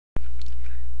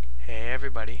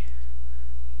everybody,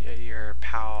 yeah, your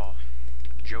pal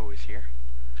Joe is here.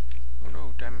 Oh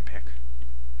no, diamond pick.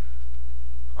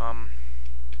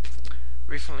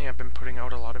 Recently I've been putting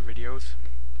out a lot of videos,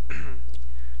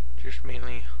 just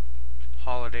mainly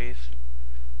holidays,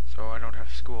 so I don't have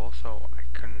school, so I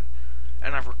couldn't,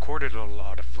 and I've recorded a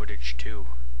lot of footage too.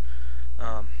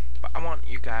 But I want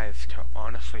you guys to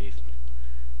honestly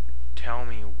tell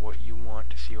me what you want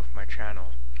to see with my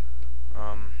channel.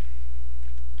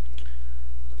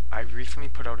 I recently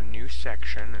put out a new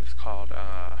section. It's called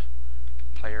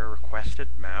Player Requested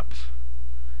Maps,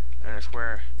 and it's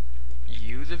where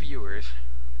you, the viewers,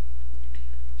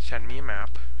 send me a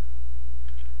map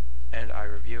and I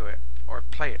review it, or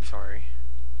play it, sorry.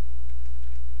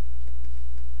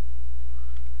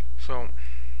 So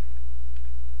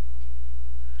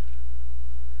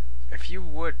if you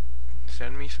would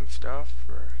send me some stuff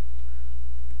or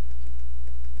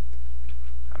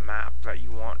a map that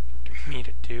you want me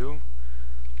to do,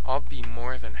 I'll be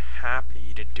more than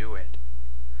happy to do it.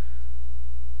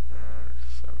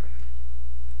 7.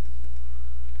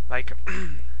 Like,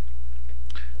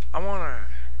 I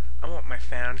want my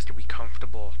fans to be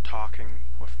comfortable talking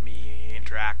with me,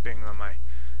 interacting on my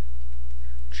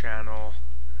channel,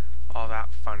 all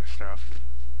that fun stuff.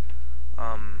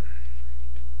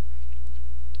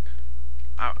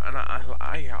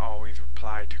 I always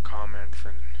reply to comments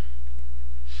and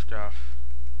stuff.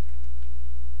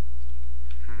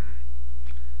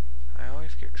 I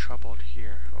always get troubled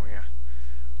here. Oh yeah.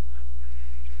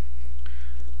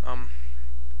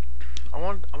 I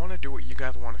want to do what you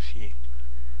guys want to see.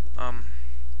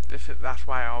 That's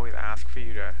why I always ask for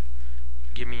you to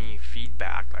give me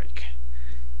feedback,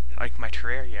 like my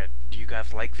Terraria. Do you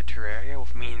guys like the Terraria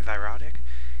with me and Zyrotic?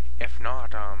 If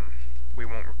not, we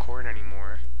won't record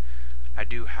anymore. I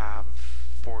do have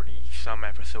 40 some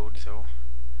episodes though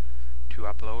to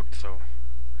upload, so.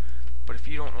 But if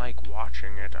you don't like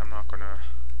watching it, I'm not gonna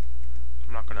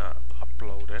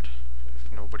upload it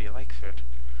if nobody likes it.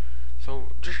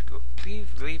 So just please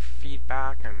leave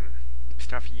feedback and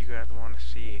stuff you guys want to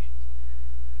see,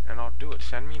 and I'll do it.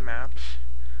 Send me maps.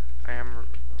 I am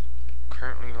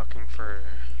currently looking for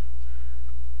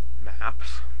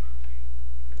maps.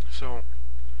 So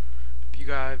if you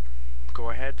guys go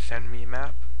ahead, send me a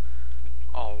map.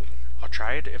 I'll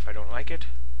try it. If I don't like it,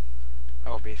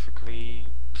 I'll basically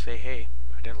say, hey,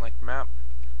 I didn't like the map,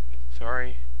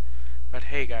 sorry. But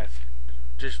hey guys,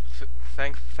 just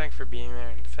thanks for being there,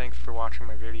 and thanks for watching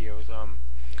my videos.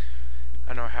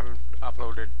 I know I haven't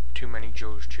uploaded too many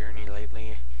Joe's Journey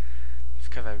lately. It's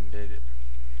because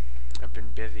I've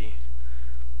been busy.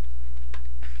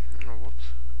 Oh,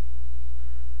 whoops.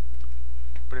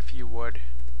 But if you would,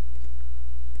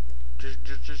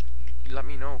 just let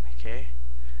me know, okay?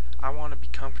 I want to be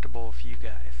comfortable with you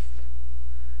guys.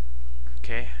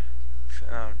 Okay?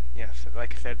 Yes,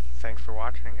 like I said, thanks for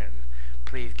watching, and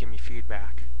please give me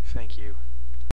feedback. Thank you.